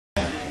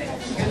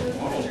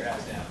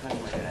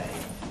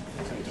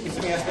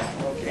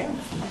Okay.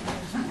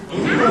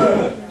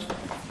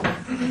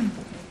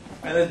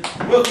 And then,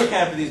 real quick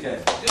hand for these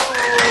guys.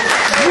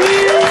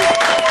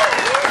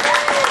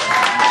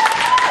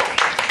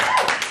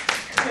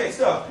 Okay,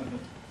 so,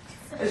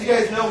 as you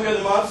guys know, we are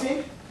the Mob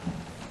Scene.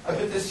 I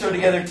put this show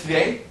together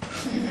today.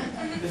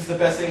 This is the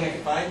best thing I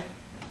could find.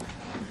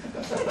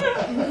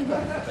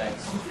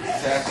 Thanks.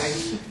 Exactly.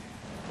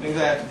 Things I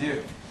have to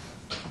do.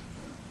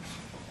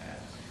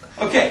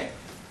 Okay.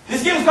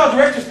 This game is called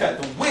Director's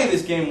Cut. The way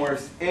this game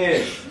works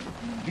is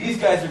these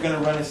guys are going to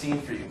run a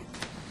scene for you.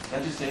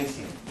 Not just any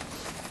scene.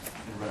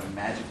 They're going to run a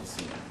magical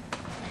scene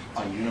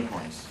on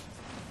unicorns.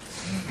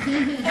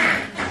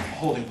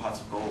 Holding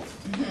pots of gold.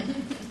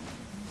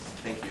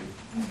 Thank you.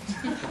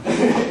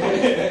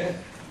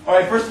 All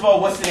right, first of all,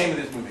 what's the name of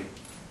this movie?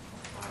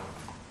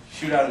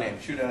 Shoot out a name.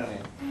 Shoot out a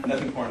name.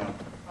 Nothing porno.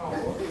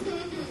 Oh.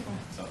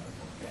 So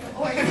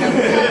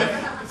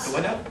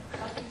what now?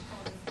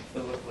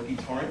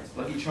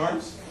 Lucky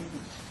Charms?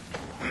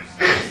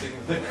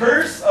 The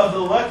Curse of the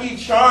Lucky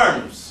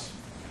Charms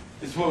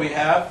is what we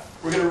have.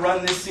 We're going to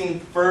run this scene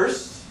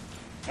first,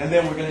 and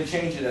then we're going to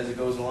change it as it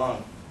goes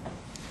along.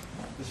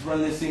 Let's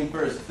run this scene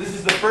first. This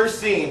is the first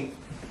scene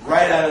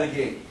right out of the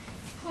gate.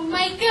 Oh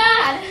my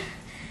God!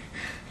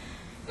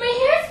 My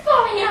hair's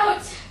falling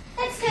out!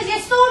 That's because you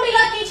stole me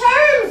Lucky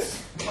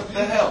Charms! What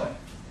the hell?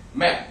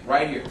 Matt,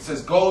 right here. It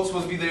says gold's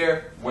supposed to be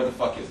there. Where the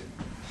fuck is it?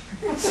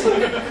 Well,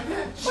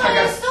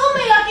 they stole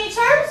me Lucky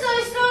Charms, so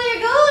they stole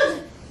your gold!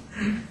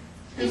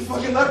 You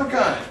fucking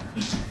leprechaun.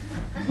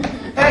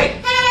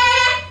 Hey!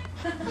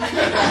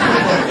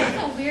 That's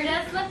a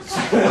weird-ass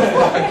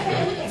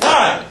leprechaun.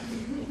 Time!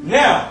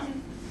 Now,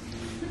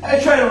 I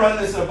try to run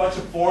this in a bunch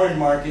of foreign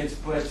markets,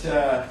 but,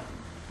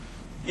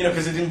 you know,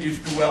 because it didn't do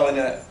too well in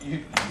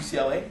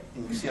UCLA?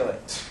 In UCLA.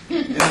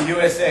 In the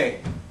USA.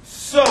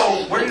 So,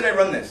 where did I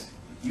run this?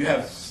 You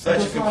have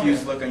such a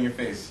confused look on your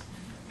face.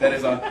 That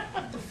is on,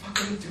 what the fuck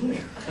are you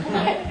doing?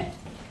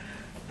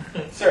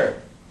 Sir.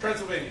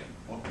 Transylvania.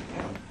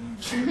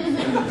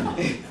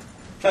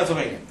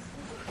 Transylvania.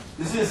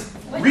 This is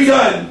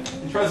redone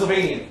in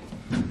Transylvania.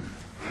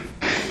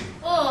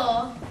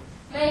 Oh,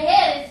 my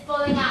head is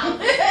falling out.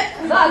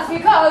 That's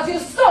because you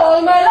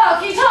stole my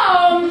Lucky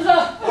Charms!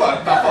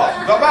 What the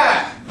fuck? The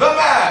map! The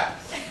map!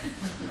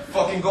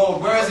 Fucking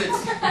gold, where is it?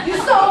 You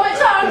stole my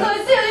charms, I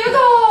steal your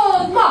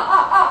gold!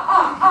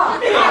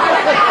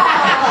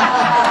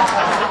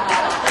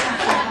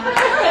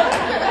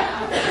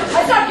 I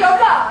suck your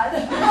blood!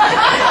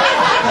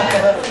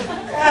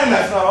 And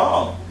that's not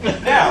all.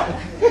 Now,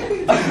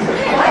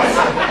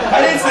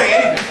 I didn't say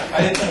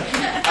anything.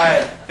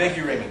 Thank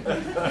you, Raymond.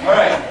 All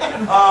right.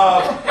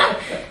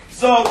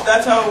 So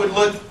that's how it would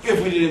look if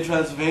we did it in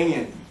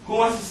Transylvania. Who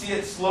wants to see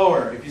it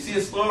slower? If you see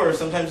it slower,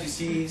 sometimes you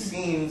see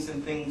scenes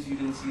and things you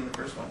didn't see in the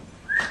first one.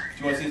 Do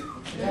you want to see it?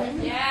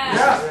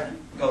 Yeah.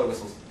 Color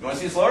whistles. You want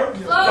to see it slower?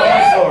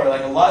 Slower. Slower.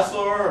 Like a lot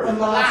slower? Or? A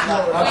lot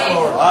slower. A lot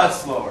slower. A lot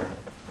slower.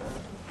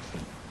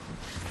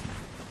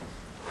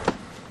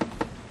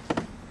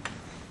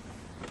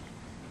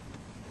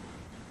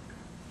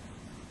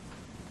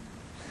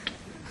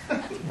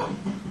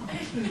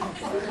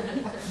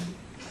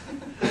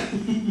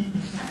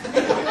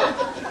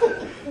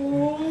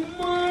 Oh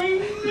my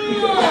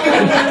God!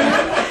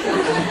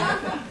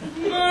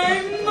 My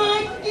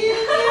monkey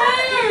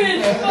hair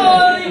is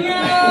falling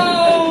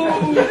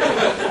out!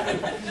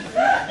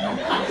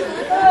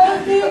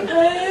 Happy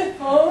birthday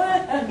for a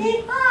happy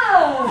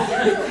house!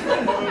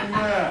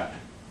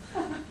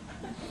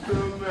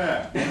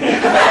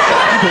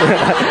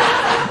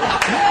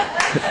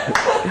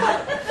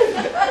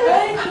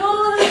 Hey,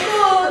 gold is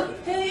gold,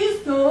 and you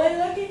stole my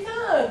Lucky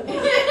Charms!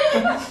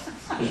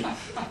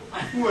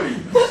 What are you,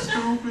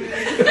 stupid?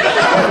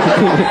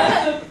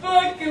 That's a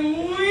fucking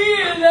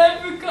weird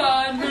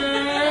leprechaun,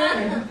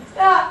 man!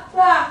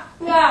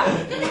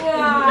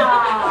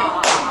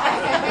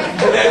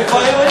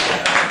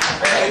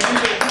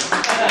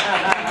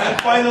 And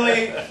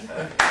finally,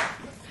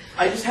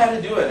 I just had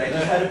to do it. I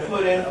just had to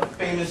put in a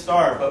famous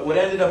star. But what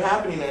ended up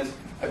happening is,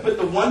 I put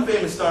the one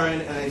famous star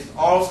in, and they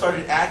all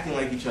started acting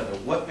like each other.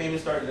 What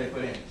famous star did I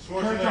put in?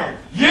 Schwarzenegger.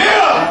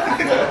 Yeah!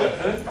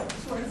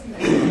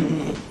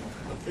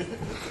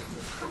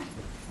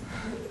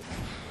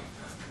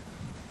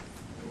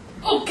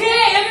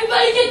 Okay,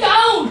 everybody get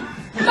down!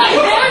 My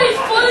hair is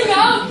falling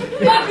out!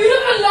 My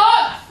beautiful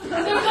locks!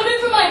 They're coming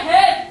from my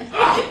head!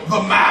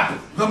 The map!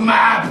 The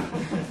map!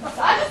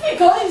 That is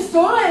because you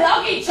stole my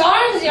Lucky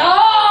Charms,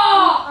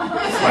 yeah!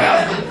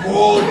 Where's the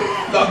gold?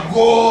 The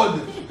gold!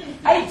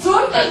 I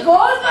took the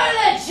gold for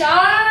the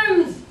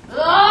charms!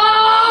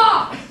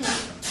 Ah!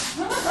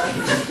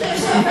 Get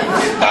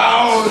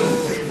down!